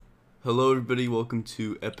Hello, everybody. Welcome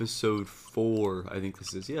to episode 4. I think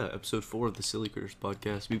this is, episode 4 of the Silly Critters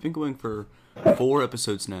podcast. We've been going for 4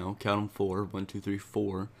 episodes now. Count them 4. 1, 2, 3,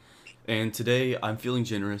 4. And today, I'm feeling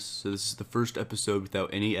generous, so this is the first episode without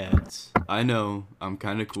any ads. I know, I'm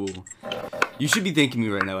kind of cool. You should be thanking me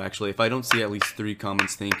right now, actually. If I don't see at least 3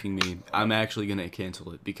 comments thanking me, I'm actually going to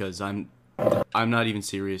cancel it, because I'm not even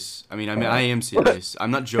serious. I am serious. I'm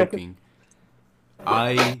not joking.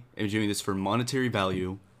 I am doing this for monetary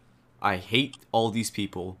value. I hate all these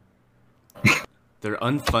people. They're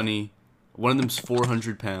unfunny. One of them's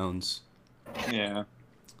 400 pounds. Yeah.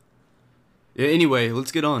 Anyway,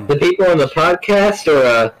 let's get on. The people on the podcast,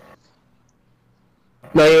 or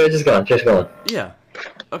no, you're just going. Yeah.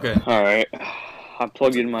 Okay. All right. I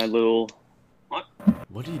plugged in my little.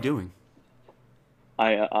 What are you doing?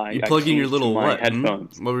 You plug in your little what?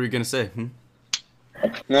 Headphones. What were you gonna say?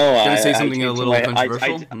 No, Gonna say something a little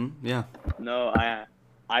controversial? Yeah. No,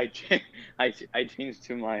 I changed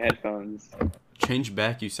to my headphones. Change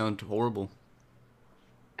back. You sound horrible.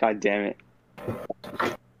 God damn it.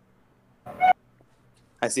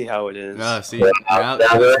 I see how it is. See,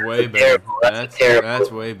 that's way better. That's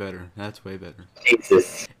way better. That's way better.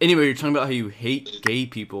 Jesus. Anyway, you're talking about how you hate gay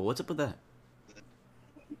people. What's up with that?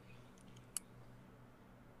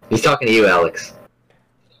 He's talking to you, Alex.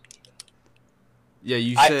 Yeah,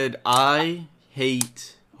 you said I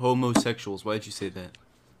hate homosexuals. Why did you say that?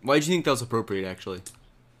 Why did you think that was appropriate, actually?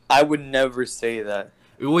 I would never say that.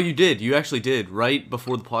 Well, you did. You actually did. Right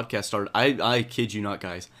before the podcast started. I kid you not,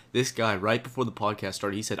 guys. This guy, right before the podcast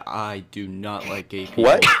started, he said, I do not like gay people.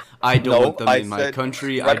 What? I don't want them I in my said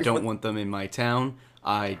country. right I don't before- want them in my town.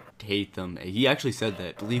 I hate them. He actually said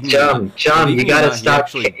that. Believe me. John, you gotta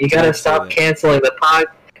stop. You gotta stop canceling the pod.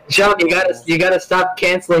 John, you gotta stop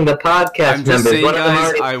canceling the podcast I'm just members. saying, One of them guys,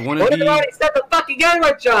 already, I want one to of them be... already set the fucking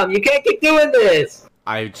guideline, John. You can't keep doing this.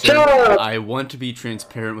 Shut up! I want to be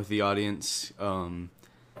transparent with the audience.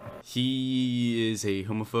 He is a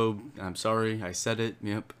homophobe. I'm sorry, I said it.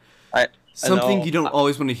 Yep. Something you don't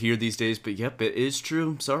always want to hear these days, but yep, it is true.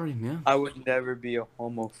 I'm sorry. Yeah. I would never be a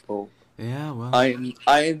homophobe. Yeah. Well. I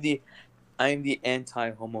am the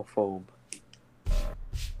anti-homophobe.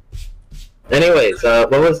 Anyways, what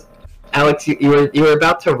was Alex? You were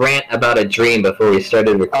about to rant about a dream before we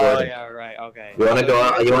started recording. Oh yeah, right. Okay. You wanna go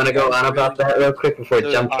on about that real quick before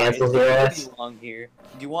Jump cancels your ass? Long here.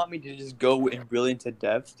 Do you want me to just go in really into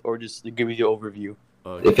depth, or just give you the overview?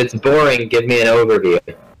 If it's boring, give me an overview.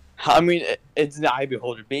 I mean, it's the eye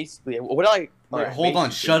beholder. Basically, what I... Wait, hold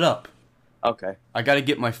on. Shut up. Okay. I gotta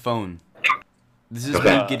get my phone. This is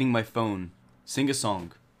me getting my phone. Sing a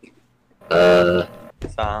song.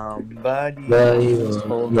 Somebody... No.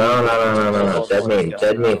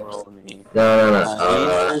 Dead me. No.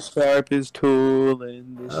 The sharpest tool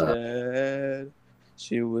in the shed.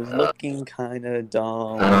 She was looking kinda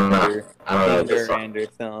dumb. I don't know this song. And her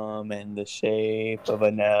thumb and the shape of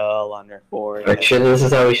an L on her forehead. Actually, this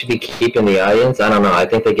is how we should be keeping the audience. I don't know. I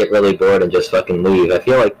think they get really bored and just fucking leave. I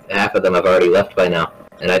feel like half of them have already left by now,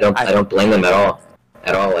 and I don't blame them at all.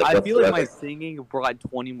 Like, I feel like my singing brought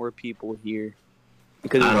 20 more people here.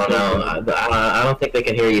 Because I don't know. I don't think they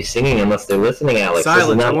can hear you singing unless they're listening, Alex.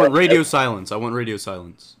 Silence. I want radio silence. I want radio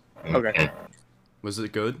silence. Okay. Was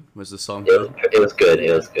it good? Was the song good? It was good.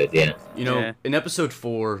 Yeah. You know, in episode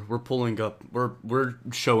 4, we're pulling up. We're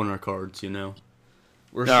showing our cards. You know,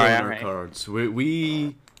 we're showing our cards.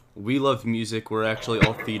 We love music. We're actually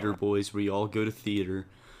all theater boys. We all go to theater.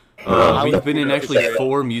 We've been in actually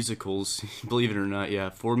 4 musicals. Believe it or not,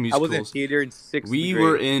 yeah, 4 musicals. I was in theater in 6th We grade.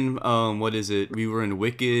 were in what is it? We were in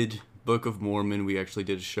Wicked, Book of Mormon. We actually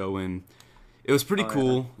did a show in. It was pretty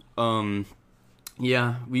cool.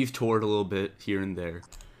 Yeah, we've toured a little bit here and there.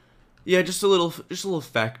 Yeah, just a little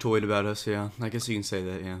factoid about us. Yeah, I guess you can say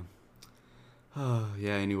that. Yeah.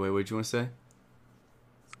 Yeah. Anyway, what did you want to say?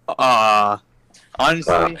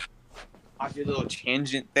 Honestly, I did a little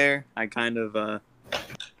tangent there. I kind of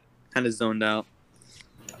zoned out.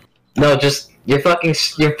 No, just your fucking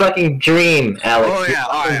dream, Alex. Oh yeah,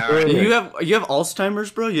 all right. You have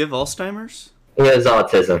Alzheimer's, bro. You have Alzheimer's. He has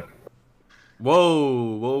autism.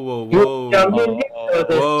 Whoa. John,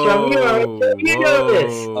 you know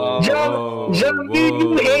this. John,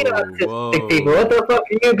 you hate autistic people. What the fuck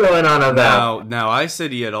are you going on about? Now, I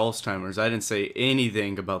said he had Alzheimer's. I didn't say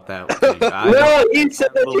anything about that. No, you said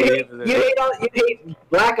that you hate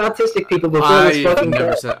black autistic people before this fucking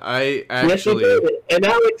never said. I actually. Yes, you did. And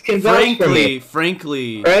Alex can vouch for me.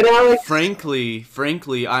 Frankly, right, Alex?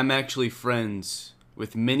 Frankly, I'm actually friends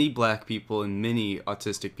with many black people and many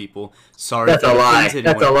autistic people. Sorry if that offends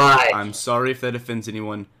anyone. That's a lie. I'm sorry if that offends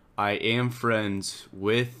anyone. I am friends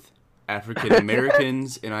with African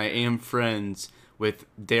Americans, and I am friends with,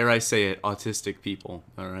 dare I say it, autistic people.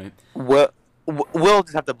 All right. We'll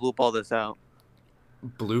just have to bloop all this out.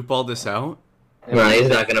 Bloop all this out? No, he's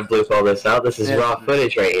not gonna bloop all this out. This is raw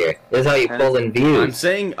footage right here. This is how you pull in views. I'm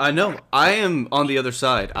saying, I know. I am on the other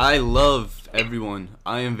side. I love everyone.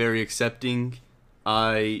 I am very accepting.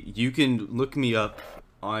 You can look me up.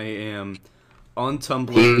 I am on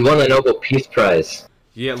Tumblr. He won the Nobel Peace Prize.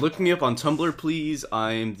 Yeah, look me up on Tumblr, please.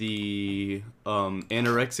 I am the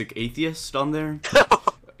anorexic atheist on there.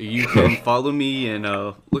 You can follow me and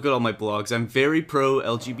look at all my blogs. I'm very pro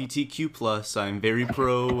LGBTQ+. I'm very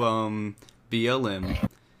pro BLM.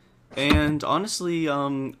 And honestly,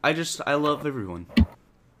 I love everyone.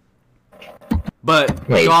 But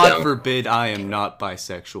Wait, God forbid I am not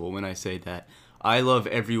bisexual when I say that. I love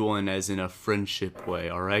everyone as in a friendship way,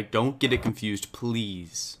 alright? Don't get it confused,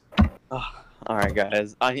 please. Alright,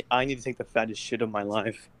 guys. I need to take the fattest shit of my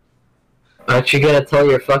life. Aren't you gonna tell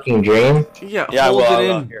your fucking dream? Yeah, Yeah, hold well, it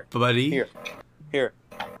in, here. buddy. Here.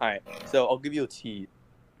 Alright, so I'll give you a tease.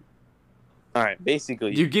 Alright,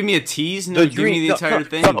 basically... You give me a tease? No, give me the entire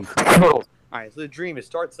thing. Alright, so the dream, it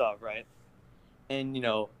starts off, right? And, you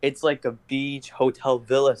know, it's like a beach, hotel,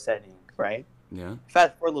 villa setting, right? Yeah.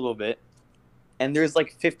 Fast forward a little bit, and there's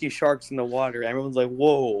like 50 sharks in the water. Everyone's like,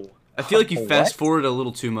 whoa. I feel like you What? fast forward a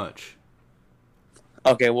little too much.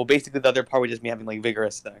 Okay, well, basically the other part would just me having, like,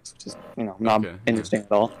 vigorous sex, which is, you know, not Okay, interesting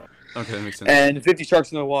at all. Okay, that makes sense. And 50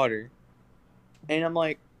 sharks in the water. And I'm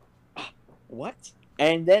like, what?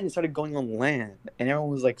 And then it started going on land, and everyone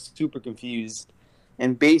was, like, super confused.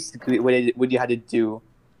 And basically, what you had to do...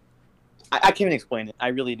 I can't even explain it. I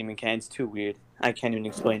really didn't even can. It's too weird. I can't even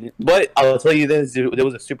explain it. But I'll tell you this, there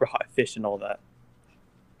was a super hot fish and all that.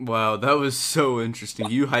 Wow, that was so interesting.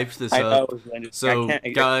 You hyped this I up. know it was interesting.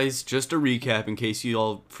 So, guys, just a recap in case you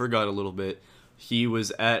all forgot a little bit. He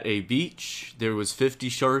was at a beach. There was 50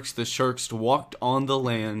 sharks. The sharks walked on the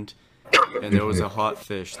land, and there was a hot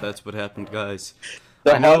fish. That's what happened, guys.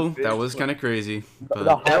 I know that was kind of crazy.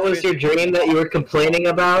 But That was your dream that you were complaining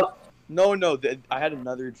about? No, I had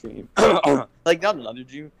another dream. Like, not another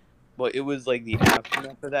dream, but it was like the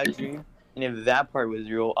aftermath of that dream. And if that part was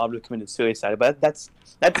real, I would have committed suicide. But that's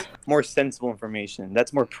more sensible information.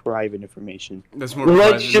 That's more private information. that's more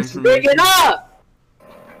Let's private just bring information. it up!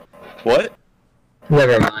 What?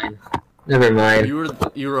 Never mind. Never mind.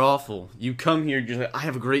 You were awful. You come here, you're like, I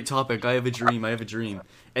have a great topic. I have a dream.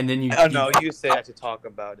 And then you. Oh no, you say I have to talk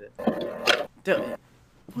about it. Do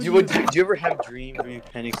Do you ever have dreams where you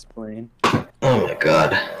can't explain? Oh my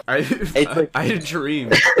god. I like- had a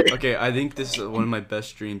dream. Okay, I think this is one of my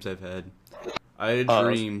best dreams I've had. I had a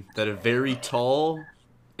dream that a very tall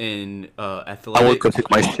and athletic. I will go take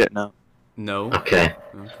my shit now. No. Okay.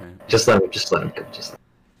 Okay. Just let him go.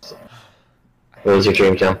 What was your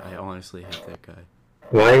dream, John? I honestly hate that guy.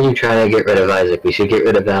 Why are you trying to get rid of Isaac? We should get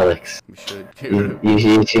rid of Alex. We should.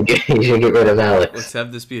 You should get rid of Alex. Let's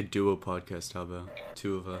have this be a duo podcast. How about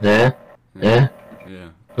two of us? Yeah? Yeah? Yeah.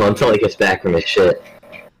 Well, until he gets back from his shit.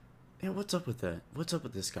 Yeah. What's up with that? What's up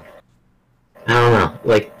with this guy? I don't know.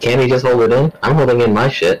 Like, can't he just hold it in? I'm holding in my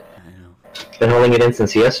shit. I know. Been holding it in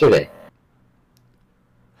since yesterday.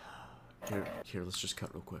 Here. Let's just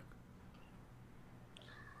cut real quick.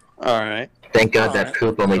 Alright. Thank God that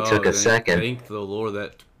poop only took a thank- second. Thank the Lord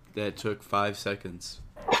that took 5 seconds.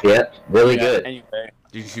 Yep, really Yeah, good. Anyway.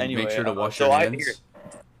 Did you Anyway, make sure to wash so your I- hands? here.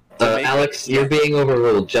 To make Alex, it- you're being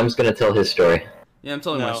overruled. Jum's gonna tell his story. Yeah, I'm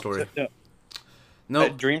telling my story. No. No. A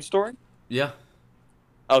dream story? Yeah.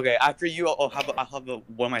 Okay, after you, I'll have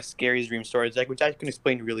one of my scariest dream stories, like, which I can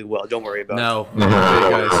explain really well. Don't worry about it. No.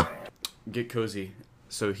 Okay, guys, get cozy.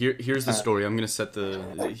 So here's the story. I'm gonna set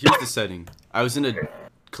here's the setting. I was in a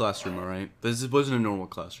classroom, all right. This wasn't a normal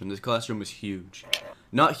classroom. This classroom was huge,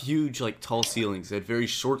 not huge like tall ceilings. It had very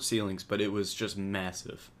short ceilings, but it was just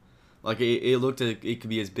massive. Like it looked like it could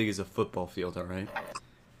be as big as a football field, all right.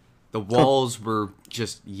 The walls were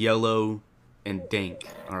just yellow and dank,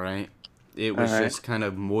 all right. It was Alright. just kind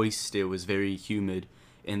of moist. It was very humid,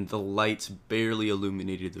 and the lights barely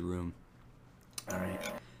illuminated the room. All right.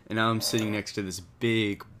 And now I'm sitting next to this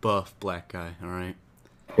big, buff black guy. All right.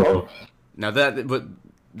 Whoa. Now that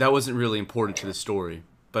wasn't really important to the story,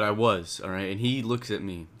 but I was. All right. And he looks at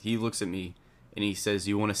me. And he says,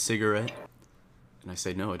 "You want a cigarette?" And I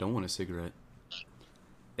say, "No, I don't want a cigarette."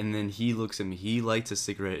 And then he looks at me. He lights a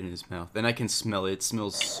cigarette in his mouth, and I can smell it. It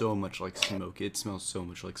smells so much like smoke.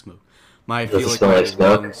 I Does it feel like smell my like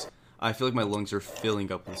smoke? lungs. I feel like my lungs are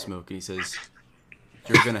filling up with smoke. And he says,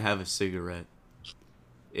 "You're gonna have a cigarette."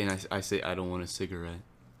 And I say, "I don't want a cigarette."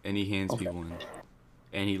 And he hands me one.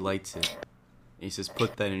 And he lights it. And he says,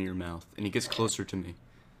 "Put that in your mouth." And he gets closer to me.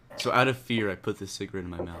 So out of fear, I put the cigarette in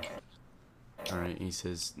my mouth. All right, and he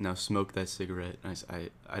says, "Now smoke that cigarette." And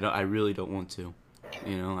I really don't want to,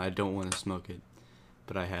 you know, I don't want to smoke it,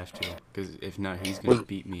 but I have to, because if not, he's gonna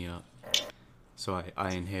beat me up. So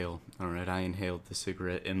I inhale. All right, I inhaled the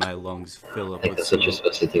cigarette, and my lungs fill I up think with that's what you're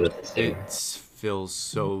smoke. supposed to do with this thing.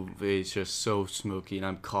 It's just so smoky, and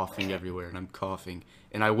I'm coughing everywhere, and I'm coughing,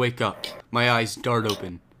 and I wake up, my eyes dart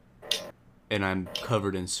open, and I'm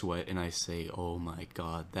covered in sweat, and I say, "Oh my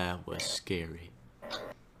God, that was scary."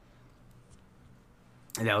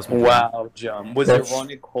 And that was my Wow, John. Was That's- it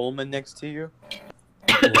Ronnie Coleman next to you?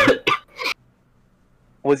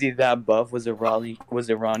 Was he that buff? Was it Ronnie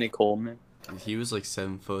Coleman? He was like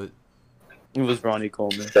 7 foot. It was Ronnie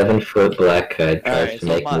Coleman. 7-foot black guy tries Alright, to so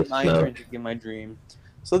make me my turn smoke. to get my dream.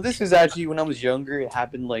 So this is actually when I was younger. It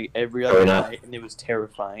happened like every other Or not. night, and it was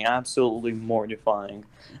terrifying, absolutely mortifying.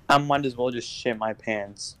 I might as well just shit my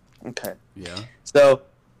pants. Okay. Yeah. So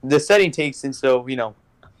the setting takes in. So you know,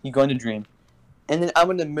 you go in the dream, and then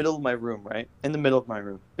I'm in the middle of my room, right? In the middle of my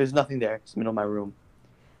room. There's nothing there. It's the middle of my room.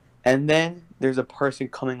 And then there's a person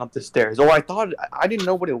coming up the stairs. Oh, I didn't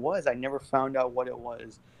know what it was. I never found out what it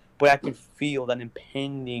was, but I could feel that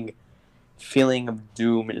impending feeling of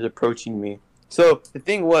doom is approaching me. So the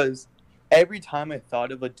thing was, every time I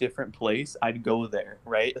thought of a different place, I'd go there,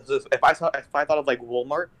 right? So if I thought of like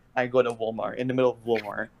Walmart, I'd go to Walmart in the middle of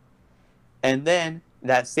Walmart, and then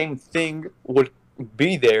that same thing would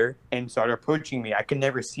be there and start approaching me. I could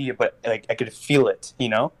never see it, but like I could feel it, you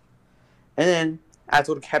know. And then that's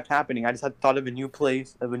what kept happening. I just had thought of a new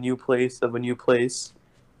place,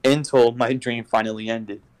 until my dream finally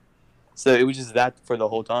ended. So it was just that for the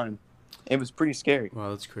whole time. It was pretty scary.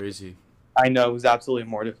 Wow, that's crazy. I know, it was absolutely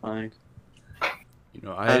mortifying. You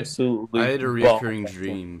know, I had a Well, recurring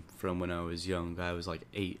dream from when I was young. I was like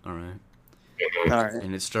 8, alright? Alright.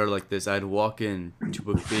 And it started like this. I'd walk in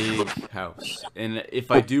to a big house. And if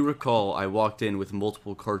I do recall, I walked in with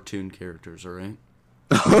multiple cartoon characters, alright?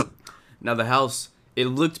 Now the house, it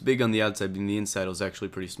looked big on the outside, but on the inside it was actually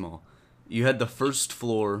pretty small. You had the first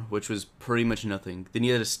floor, which was pretty much nothing. Then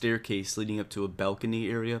you had a staircase leading up to a balcony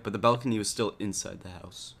area, but the balcony was still inside the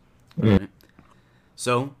house. Right?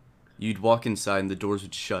 So, you'd walk inside and the doors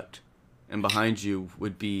would shut. And behind you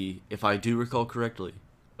would be, if I do recall correctly,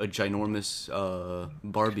 a ginormous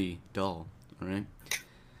Barbie doll. Alright?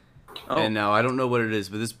 Oh. And now, I don't know what it is,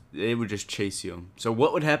 but it would just chase you. So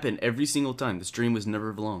what would happen every single time? The stream was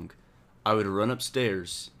never long. I would run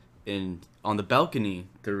upstairs, and on the balcony,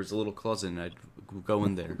 there was a little closet, and I'd go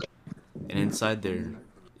in there. And inside there,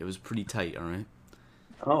 it was pretty tight, alright?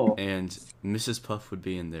 Oh. And Mrs. Puff would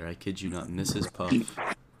be in there. I kid you not, Mrs. Puff.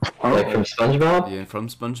 Like from SpongeBob? Yeah, from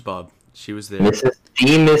SpongeBob. She was there.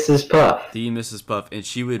 Mrs. Puff. The Mrs. Puff. And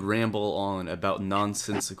she would ramble on about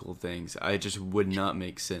nonsensical things. I just would not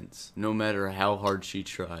make sense. No matter how hard she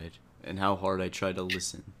tried, and how hard I tried to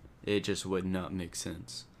listen. It just would not make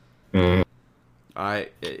sense. Mm.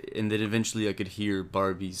 And then eventually I could hear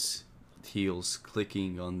Barbie's heels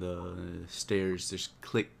clicking on the stairs. Just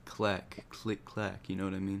click clack, you know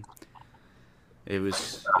what I mean? It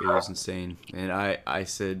was insane. And I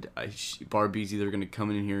said Barbie's either gonna come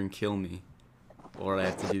in here and kill me, or I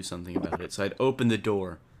have to do something about it. So I'd open the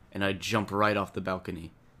door and I'd jump right off the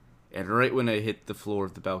balcony, and right when I hit the floor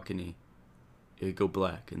of the balcony, it would go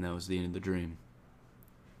black, and that was the end of the dream.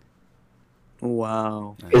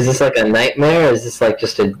 Wow. Is this like a nightmare, or is this like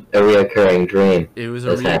just a reoccurring dream? It was a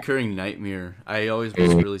That's hap- recurring nightmare. I always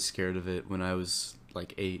was really scared of it when I was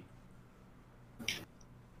like 8.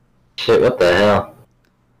 Shit, what the hell?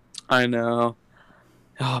 I know.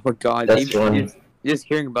 Oh my god. That's Even one. just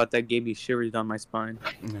hearing about that gave me shivers down my spine.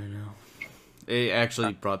 I know. It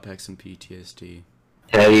actually brought back some PTSD.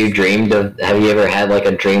 Have you ever had like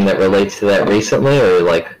a dream that relates to that recently, or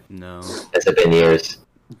like, No. has it been years?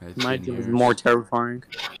 It's Mine been was years. more terrifying.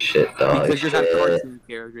 Shit, dog. Because yours had Shit. cartoon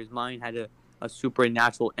characters. Mine had a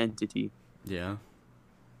supernatural entity. Yeah.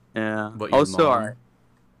 Yeah. What, your Also, mom?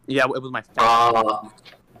 yeah, it was my family.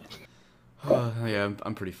 Yeah,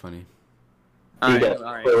 I'm pretty funny. You Alright, got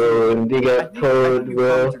alright. food, you I got think food, you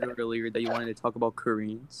bro. commented earlier that you wanted to talk about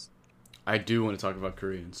Koreans. I do want to talk about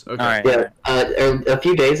Koreans. Okay. Alright. Yeah, a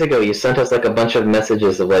few days ago you sent us like a bunch of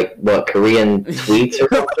messages of like, what, Korean tweets or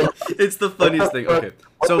something? It's the funniest thing. Okay.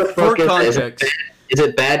 So What the for fuck is that? context, Is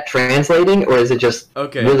it bad translating, or is it just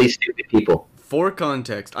okay. really stupid people? For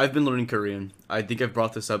context, I've been learning Korean. I think I've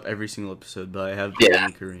brought this up every single episode, but I have been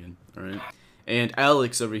learning Korean. All right. And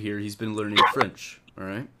Alex over here, he's been learning French. All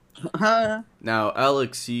right. Now,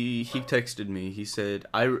 Alex, he texted me. He said,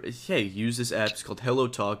 "Hey, use this app. It's called Hello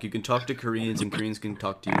Talk. You can talk to Koreans, and Koreans can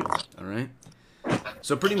talk to you. All right."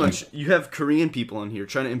 So pretty much, you have Korean people on here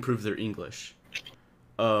trying to improve their English.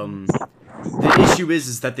 The issue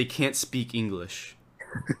is that they can't speak English,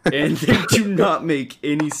 and they do not make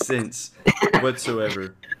any sense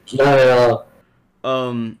whatsoever. Not at all.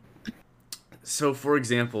 So for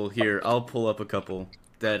example, here I'll pull up a couple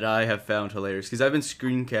that I have found hilarious because I've been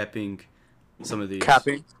screen capping some of these.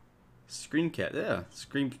 Capping. Screen cap, yeah,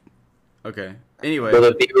 screen. Okay. Anyway, Will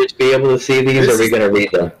the viewers be able to see these, or are we gonna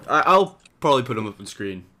read them? I'll probably put them up on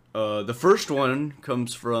screen. The first one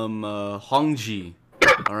comes from Hongji.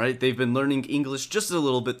 All right, they've been learning English just a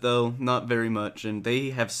little bit though, not very much, and they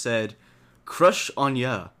have said, "Crush on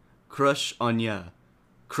ya, crush on ya,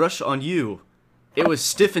 crush on you. It was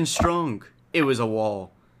stiff and strong. It was a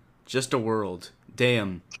wall, just a world.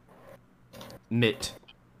 Damn, mitt."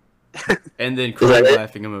 And then crying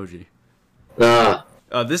laughing emoji. Ah,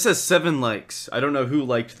 This has 7 likes. I don't know who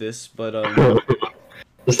liked this, but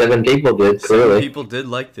 7 people did, 7 clearly. people did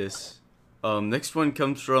like this. Next one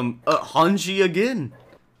comes from Hanji again.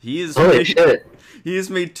 He is Holy made, shit. He has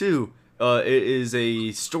made 2. It is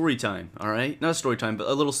a story time. All right, not a story time, but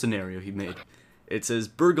a little scenario he made. It says,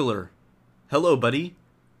 "Burglar, hello, buddy."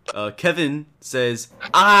 Kevin says,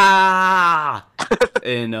 "Ah!"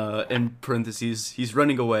 in parentheses, he's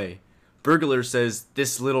running away. Burglar says,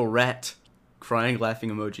 "This little rat." Crying,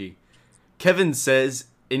 laughing emoji. Kevin says,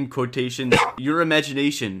 in quotations, "Your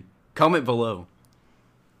imagination." Comment below.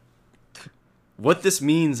 What this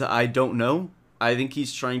means, I don't know. I think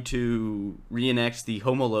he's trying to reenact the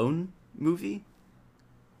Home Alone movie.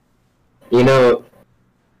 You know,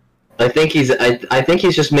 I think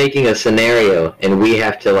he's just making a scenario, and we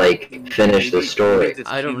have to like finish the story.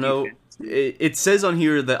 I don't know. It says on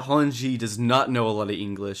here that Hanji does not know a lot of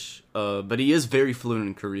English, but he is very fluent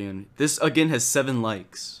in Korean. This again has 7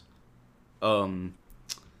 likes.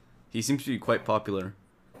 He seems to be quite popular.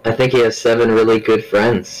 I think he has 7 really good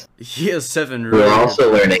friends He has 7 who are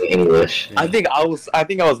also learning English. I think I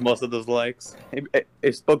was most of those likes.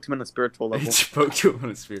 It spoke to me on a spiritual level. It spoke to him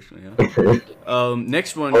on a spiritual, yeah.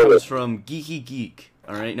 Next one comes from Geeky Geek.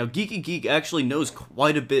 Alright, now Geeky Geek actually knows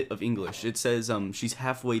quite a bit of English. It says she's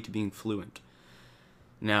halfway to being fluent.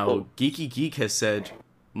 Now, Geeky Geek has said,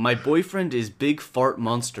 "My boyfriend is Big Fart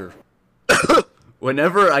Monster.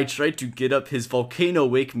 Whenever I try to get up his volcano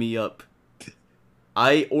wake me up.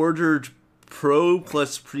 I ordered Pro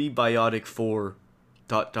plus Prebiotic for ...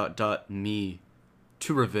 me.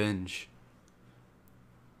 To revenge."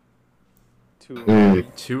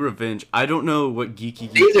 To revenge. I don't know what Geeky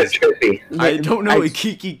Geek These are is. trippy. I don't know what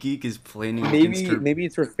Geeky Geek is planning against her. Maybe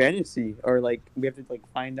it's her fantasy, or like we have to like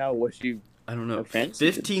find out what she. I don't know. her fantasy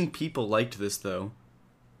is. 15 people liked this though.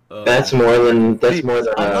 That's more than I'm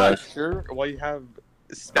not sure why you have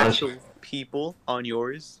special people on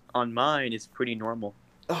yours. On mine, it's pretty normal.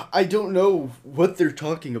 I don't know what they're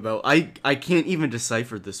talking about. I can't even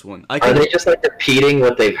decipher this one. Are they just like repeating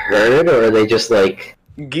what they've heard, or are they just like?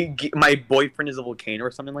 My boyfriend is a volcano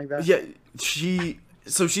or something like that. Yeah,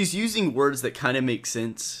 she's using words that kind of make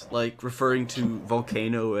sense, like referring to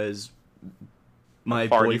volcano as my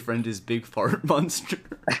boyfriend is Big Fart Monster.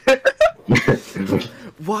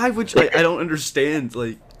 Why would you, I don't understand,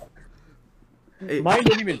 like Mine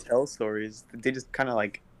don't even tell stories. They just kind of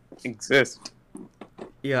like exist.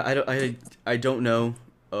 Yeah, I don't know.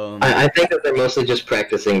 I think that they're mostly just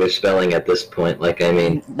practicing their spelling at this point. Like, I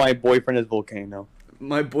mean, My boyfriend is volcano.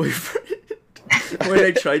 My boyfriend, when I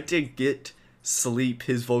tried to get sleep,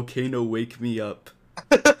 his volcano wake me up.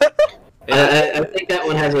 I think that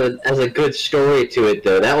one has a good story to it,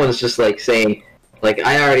 though. That one's just like saying, like,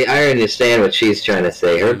 I already understand what she's trying to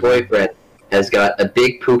say. Her boyfriend has got a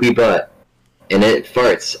big poopy butt, and it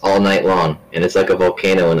farts all night long, and it's like a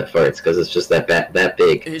volcano when it farts because it's just that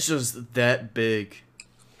big. It's just that big.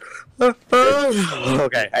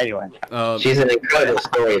 Okay, anyway. She's an incredible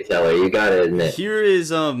storyteller, you gotta admit. Here is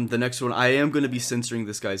the next one. I am going to be censoring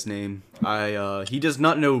this guy's name. He does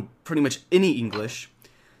not know pretty much any English,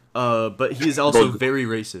 but he is also very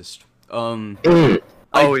racist.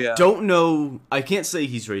 I don't know. I can't say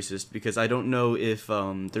he's racist because I don't know if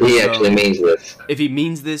there's He actually means this. If he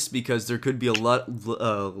means this, because there could be a lot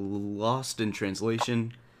lost in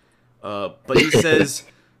translation. But he says,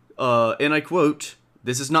 and I quote,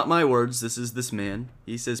 "This is not my words, this is this man."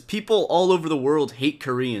 He says, "People all over the world hate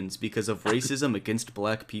Koreans because of racism against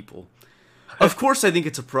black people. Of course I think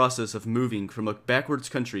it's a process of moving from a backwards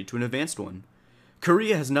country to an advanced one.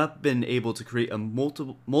 Korea has not been able to create a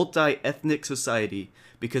multi-ethnic society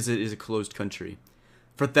because it is a closed country.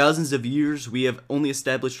 For thousands of years, we have only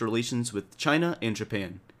established relations with China and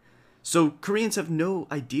Japan. So Koreans have no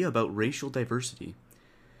idea about racial diversity.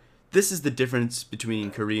 This is the difference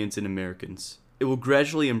between Koreans and Americans. it will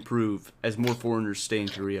gradually improve as more foreigners stay in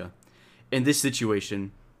Korea. In this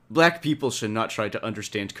situation, black people should not try to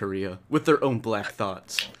understand Korea with their own black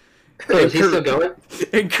thoughts. Oh, is he still going?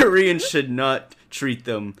 And Koreans should not treat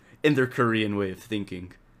them in their Korean way of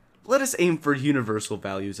thinking. Let us aim for universal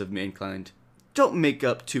values of mankind. Don't make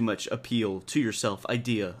up too much appeal to yourself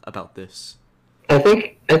idea about this. I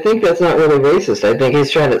think that's not really racist. I think he's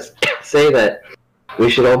trying to say that we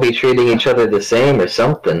should all be treating each other the same or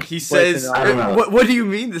something. He says, I don't know. what do you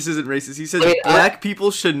mean this isn't racist? He says, black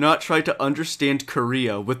people should not try to understand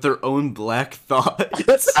Korea with their own black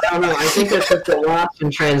thoughts. I don't know. I think that's just the lost in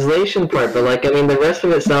translation part. But like, I mean, the rest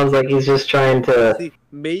of it sounds like he's just trying to. See,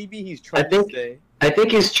 maybe he's trying to say. I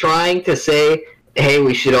think he's trying to say, hey,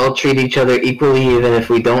 we should all treat each other equally, even if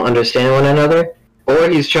we don't understand one another. Or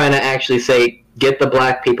he's trying to actually say, get the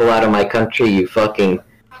black people out of my country, you fucking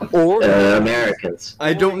Americans.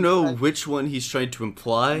 I don't know which one he's trying to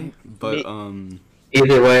imply, but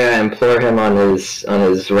Either way, I implore him on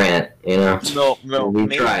his rant. You know. No. We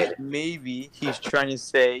tried. Maybe he's trying to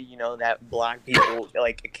say, you know, that black people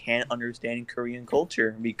like can't understand Korean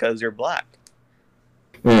culture because they're black.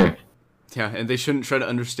 Hmm. Yeah, and they shouldn't try to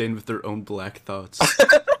understand with their own black thoughts.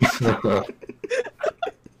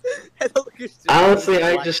 Honestly,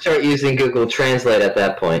 I just start using Google Translate at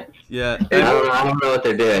that point. Yeah. I don't know what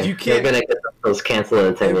they're doing. You can't. They're gonna get those canceled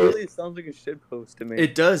in 10 It years. really sounds like a shitpost to me.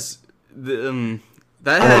 It does. That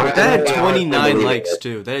had 29 likes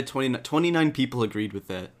too. That had 29 people agreed with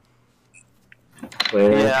that.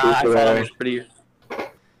 Yeah, I thought it was pretty.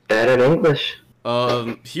 Bad at English.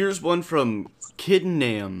 Here's one from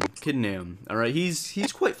Kidnam. All right,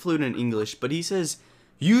 he's quite fluent in English, but he says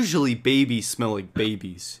usually babies smell like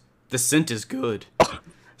babies. The scent is good.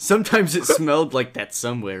 Sometimes it smelled like that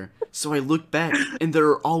somewhere. So I looked back, and there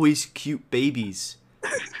are always cute babies.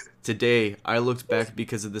 Today, I looked back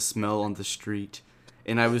because of the smell on the street,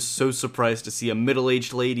 and I was so surprised to see a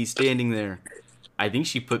middle-aged lady standing there. I think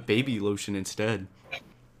she put baby lotion instead.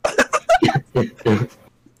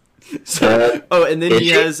 So, and then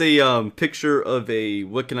he has a picture of a,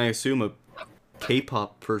 what can I assume, a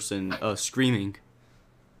K-pop person screaming.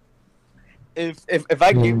 If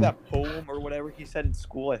I gave that poem or whatever he said in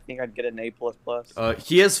school, I think I'd get an A++.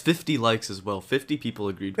 He has 50 likes as well. 50 people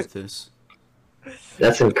agreed with this.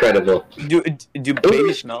 That's incredible. Do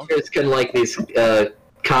babies smell? English can like these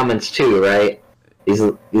comments too, right? These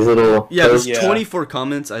little. Yeah, there's Yeah. 24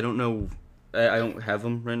 comments. I don't know. I don't have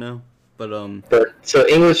them right now, but But so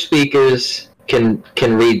English speakers can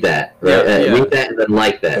read that, right? Yeah. Read that and then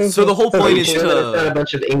like that. So the whole point is Sure that it's not a to.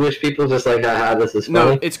 bunch of English people just like, haha, this is No,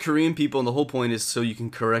 funny. it's Korean people, and the whole point is so you can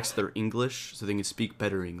correct their English, so they can speak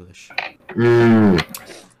better English.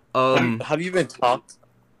 Have you even talked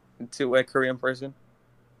to a Korean person?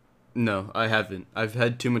 No, I haven't. I've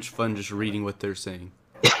had too much fun just reading what they're saying.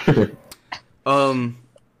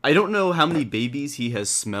 I don't know how many babies he has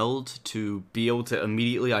smelled to be able to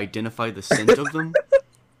immediately identify the scent of them.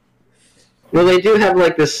 Well, they do have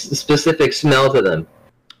like this specific smell to them.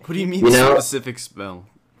 What do you mean You know- specific smell?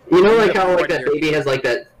 You know, like how like that baby has like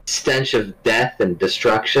that stench of death and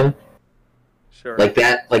destruction, Sure. like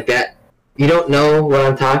that. You don't know what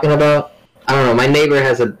I'm talking about. I don't know. My neighbor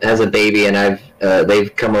has a baby, and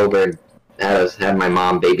they've come over and had my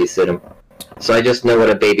mom babysit him. So I just know what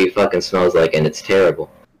a baby fucking smells like, and it's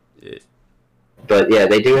terrible. But yeah,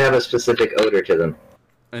 they do have a specific odor to them.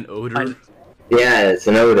 An odor? Yeah, it's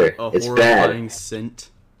an odor. A It's horrifying bad. scent?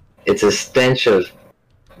 It's a stench of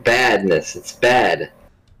badness. It's bad.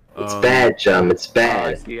 It's bad, chum. It's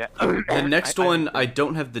bad. The next one I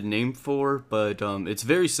don't have the name for, but it's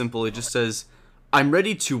very simple. It just says, I'm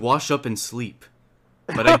ready to wash up and sleep,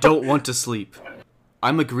 but I don't want to sleep.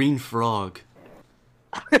 I'm a green frog.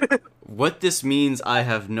 What this means, I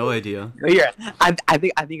have no idea. Yeah, I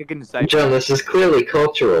think I can decipher. Chum, this is clearly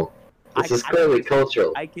cultural. This is clearly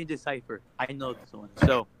cultural. I can decipher. I know this one.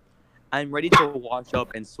 So, I'm ready to wash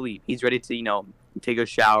up and sleep. He's ready to, take a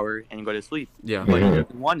shower and go to sleep. Yeah. But he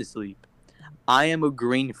doesn't want to sleep. I am a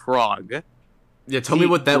green frog. Yeah, tell me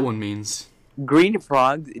what that one means. Green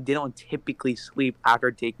frogs, they don't typically sleep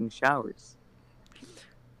after taking showers.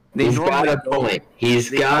 He's got a point. He's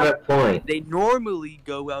got a point. They normally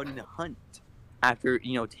go out and hunt after,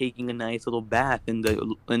 taking a nice little bath in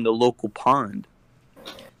the local pond.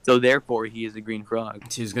 So therefore, he is a green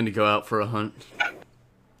frog. He's gonna go out for a hunt.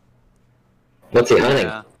 What's he hunting?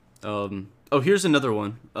 Yeah. Here's another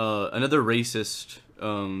one. Another racist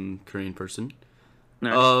Korean person.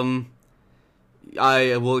 Nice.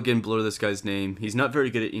 I will again blur this guy's name. He's not very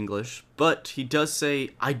good at English, but he does say,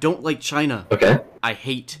 I don't like China. Okay. I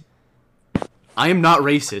hate. I am not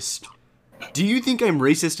racist. Do you think I'm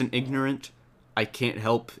racist and ignorant? I can't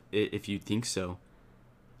help it if you think so.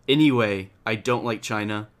 Anyway, I don't like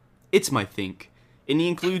China. It's my think. And he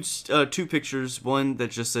includes 2 pictures, one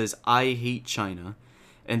that just says, I hate China,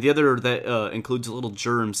 and the other that includes a little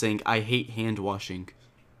germ saying, I hate hand washing.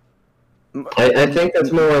 I think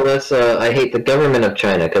that's more or less, I hate the government of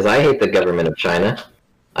China, because I hate the government of China.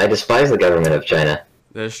 I despise the government of China.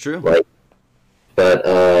 That's true. Like, but,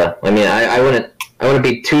 I mean, I wouldn't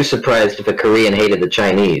be too surprised if a Korean hated the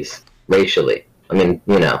Chinese, racially. I mean,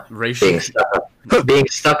 you know, Racially. being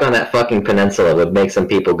stuck on that fucking peninsula would make some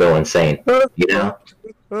people go insane, you know?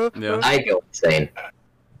 Yeah. I go insane.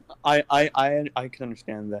 I can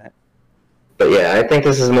understand that. But yeah, I think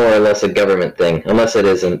this is more or less a government thing. Unless it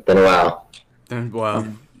isn't, then wow. Wow.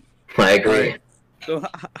 I agree. So,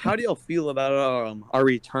 how do y'all feel about our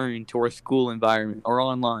return to our school environment or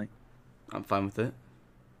online? I'm fine with it.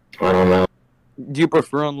 I don't know. Do you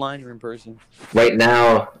prefer online or in person? Right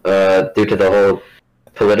now, due to the whole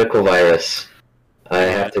political virus, I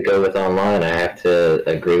have to go with online. I have to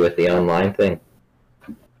agree with the online thing.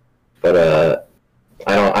 But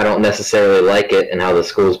I don't necessarily like it and how the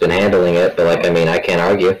school's been handling it. But like, I mean, I can't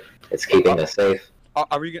argue. It's keeping us safe.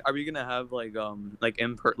 Are we gonna have like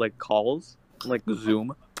calls like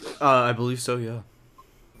Zoom? I believe so, yeah.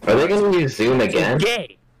 Are they going to use Zoom again?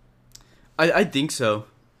 Yay! I think so.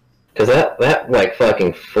 Because that like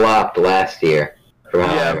fucking flopped last year. From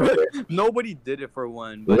how I remember. Nobody did it for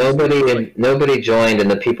one. But Nobody joined, and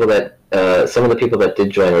the people that some of the people that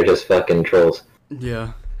did join were just fucking trolls.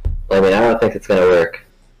 Yeah. I mean, I don't think it's gonna work.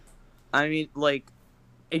 I mean, like,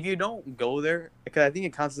 if you don't go there, because I think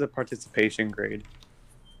it counts as a participation grade.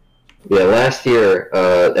 Yeah, last year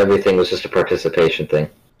everything was just a participation thing.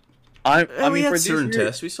 I we mean, had for certain this year,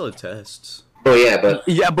 tests. We still had tests. Oh yeah, but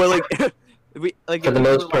like we like For the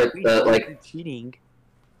most part, like cheating.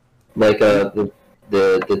 like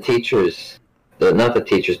the teachers, not the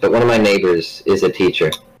teachers, but one of my neighbors is a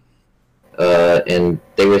teacher, and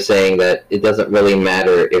they were saying that it doesn't really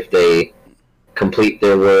matter if they complete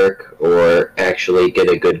their work or actually get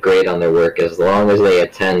a good grade on their work, as long as they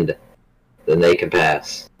attend, then they can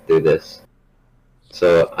pass through this.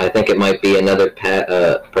 So I think it might be another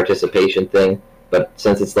participation thing, but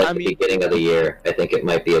since it's like the beginning of the year, I think it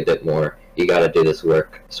might be a bit more. You got to do this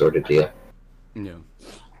work sort of deal. Yeah.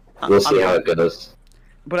 We'll see how it goes.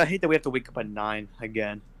 But I hate that we have to wake up at 9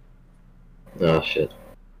 again. Oh shit!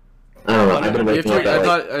 I don't know. I've been waking up at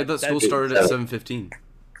like I thought school started at 7:15.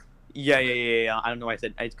 Yeah. I don't know why I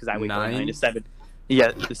said because I wake up at 9? 9 to 7.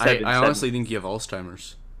 Yeah, to 7. I honestly think you have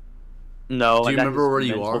Alzheimer's. No. Do you remember where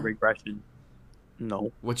you are? Regression.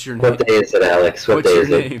 No. What's your name? What day is it, Alex? What What's day your is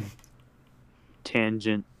it? name?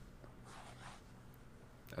 Tangent.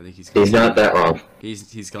 I think he's not that wrong.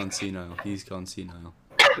 He's gone senile. He's gone senile.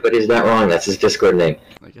 But he's not wrong. That's his Discord name.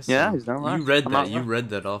 I guess. Yeah, so. he's not wrong. You read I'm that. not You wrong. read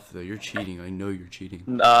that off though. You're cheating. I know you're cheating.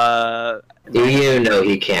 Do you know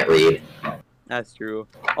he can't read? That's true.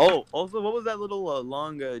 Oh, also, what was that little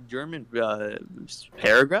long German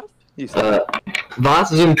paragraph? You said. Was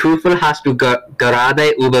zum Teufel hast du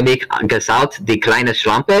gerade über mich gesagt, die kleine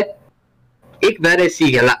Schlampe? Ich werde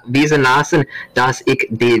Sie wissen lassen, dass ich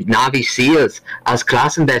die Navy Seals als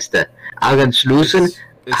Klassenbeste angeschlossen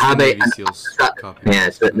It's habe. the Navy Seals copy. Yeah,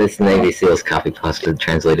 it's Navy Seals copy pasta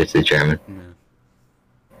translated to German.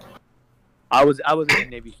 Yeah. I was in the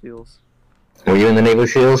Navy SEALs. Were you in the Navy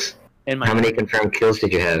Seals? In my How many confirmed kills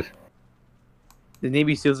did you have? The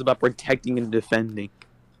Navy SEALs is about protecting and defending.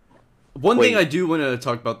 One Wait. thing I do want to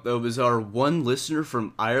talk about though is our one listener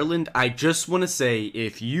from Ireland. I just want to say,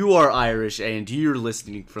 if you are Irish and you're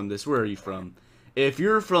listening from this, where are you from? If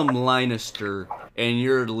you're from Leinster and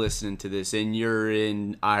you're listening to this and you're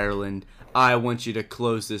in Ireland, I want you to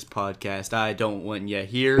close this podcast. I don't want you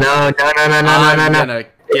here. No. I'm gonna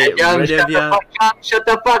get John, rid of you. shut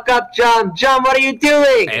the fuck up, John. John, what are you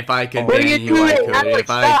doing? If I could What are ban you you, I doing? could. Alex, If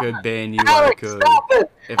I stop. could ban you, Alex, I could. stop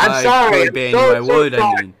it. If I'm I sorry. could ban I'm you, I would. sorry.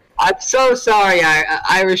 I mean, I'm so sorry,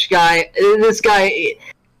 Irish guy. This guy,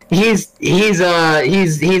 he's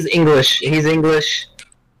English. He's English.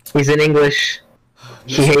 He's in English.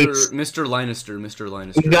 He hates. Mr. Leinster. Mr.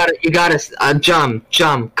 Leinster. You gotta, Jum.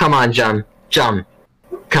 Come on, Jum. Come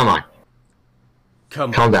on.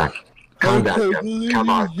 Come Calm on. down. Calm down, Jum. Come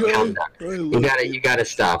on. Calm down. You gotta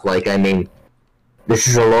stop. Like, I mean, this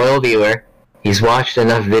is a loyal viewer. He's watched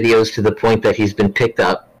enough videos to the point that he's been picked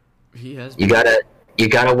up. He has. You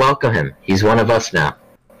gotta welcome him. He's one of us now.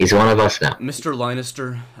 Mr.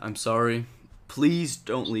 Leinster, I'm sorry. Please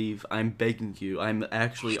don't leave. I'm begging you. I'm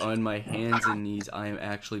actually on my hands and knees. I am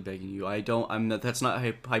actually begging you. That's not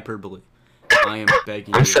hyperbole. I am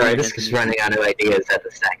begging you. I'm sorry, this is running out of ideas at the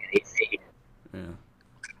second. Yeah.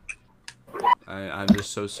 I'm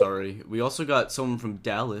just so sorry. We also got someone from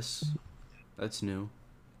Dallas. That's new.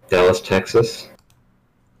 Dallas, Texas.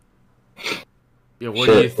 Yeah, what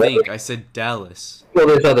Shit, do you think? I said Dallas. Well,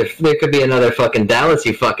 there could be another fucking Dallas,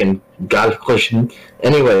 you fucking god question.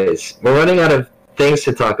 Anyways, we're running out of things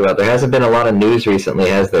to talk about. There hasn't been a lot of news recently,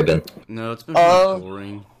 has there been? No, it's been pretty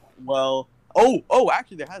boring. Well,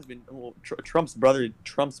 actually, there has been. Well, Trump's brother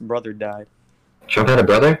died. Trump had a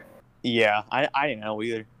brother? Yeah, I didn't know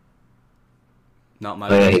either. Not my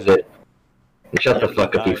Oh yeah, he president. did. Shut the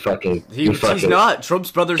fuck up, you fucking. He's not.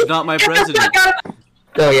 Trump's brother's not my president.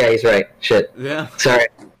 Oh yeah, he's right. Shit. Yeah. Sorry.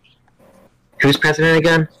 Who's president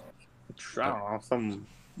again? I don't know, some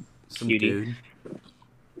Some dude.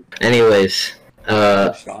 Anyways,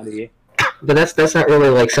 shoddy. but that's not really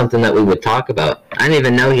like something that we would talk about. I didn't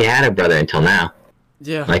even know he had a brother until now.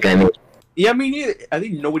 Yeah. Like I mean. Yeah, me neither. I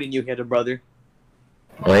think nobody knew he had a brother.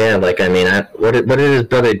 Oh yeah, like I mean, what did his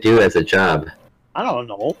brother do as a job? I don't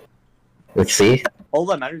know. Let's see. All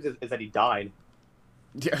that matters is that he died.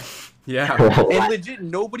 Yeah. Yeah. And legit,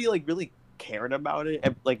 nobody like really cared about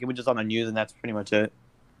it. Like it was just on the news, and that's pretty much it.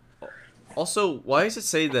 Also, why does it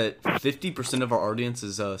say that 50% of our audience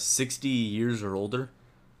is 60 years or older?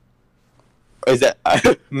 Is that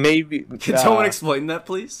maybe? Can someone explain that,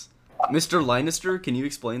 please? Mr. Linister, can you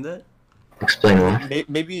explain that? Explain what?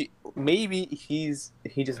 Maybe he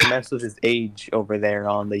just messed with his age over there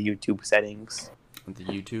on the YouTube settings. On the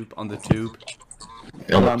YouTube? On the tube?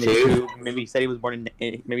 On the tube? Maybe he said he was born in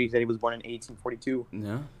 1842.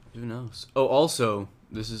 No, who knows? Oh, also,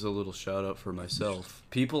 this is a little shout out for myself.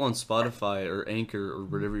 People on Spotify or Anchor or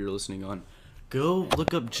whatever you're listening on, go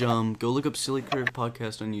look up Jum. Go look up Silly Career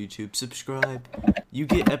Podcast on YouTube. Subscribe. You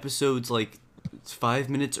get episodes like 5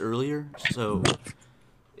 minutes earlier, so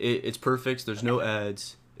it's perfect. There's no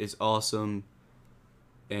ads. It's awesome,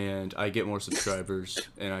 and I get more subscribers,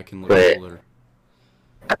 and I can look cooler.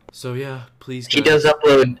 So yeah, please. Guys. He does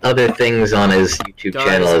upload other things on his YouTube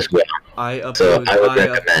channel as well. I upload. So I would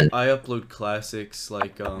recommend. I upload classics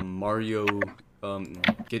like Mario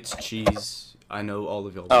Gets Cheese. I know all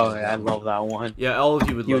of y'all. Oh yeah, I love that one. Yeah, all of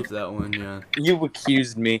you would love that one. Yeah. You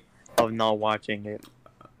accused me of not watching it.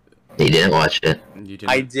 You didn't watch it. You didn't.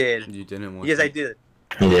 I did. You didn't watch Yes, it. I did.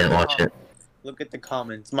 You didn't watch it. Look at the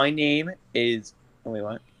comments. My name is. Oh, wait,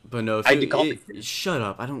 what? But no, if I you, did comment. shut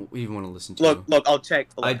up. I don't even want to listen to you. Look, I'll check.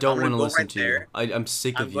 I don't want to listen right to there. you. I'm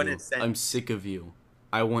sick of you. I'm sick of you.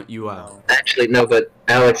 I want you out. No. Actually, no, but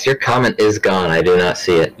Alex, your comment is gone. I do not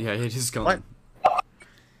see it. Yeah, it is gone. What?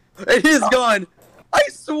 It is gone. I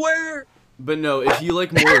swear. But no, if you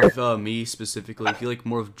like more of me specifically, if you like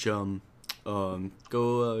more of Jum,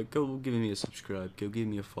 go give me a subscribe. Go give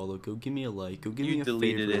me a follow. Go give me a like. Go give me a favorite.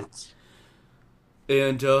 You deleted it.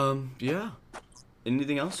 And yeah.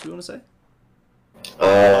 Anything else you want to say? No,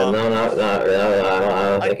 I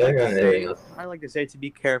don't think I got anything else. I like to say to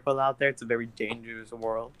be careful out there. It's a very dangerous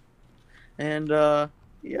world. And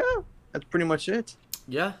yeah, that's pretty much it.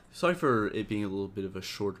 Yeah, sorry for it being a little bit of a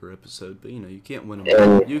shorter episode, but you can't win them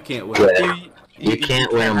all. You can't win. Yeah. You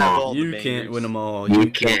can't win them all. You can't win them all.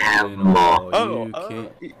 You can't have them all. You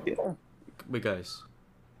can't. Yeah. Wait, guys.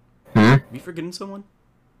 Hmm? You forgetting someone?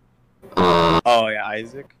 Oh yeah,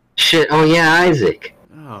 Isaac. Shit. Oh yeah, Isaac.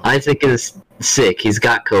 Oh. Isaac is sick. He's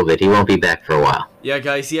got COVID. He won't be back for a while. Yeah,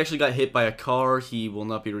 guys, he actually got hit by a car. He will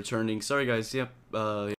not be returning. Sorry, guys. Yep.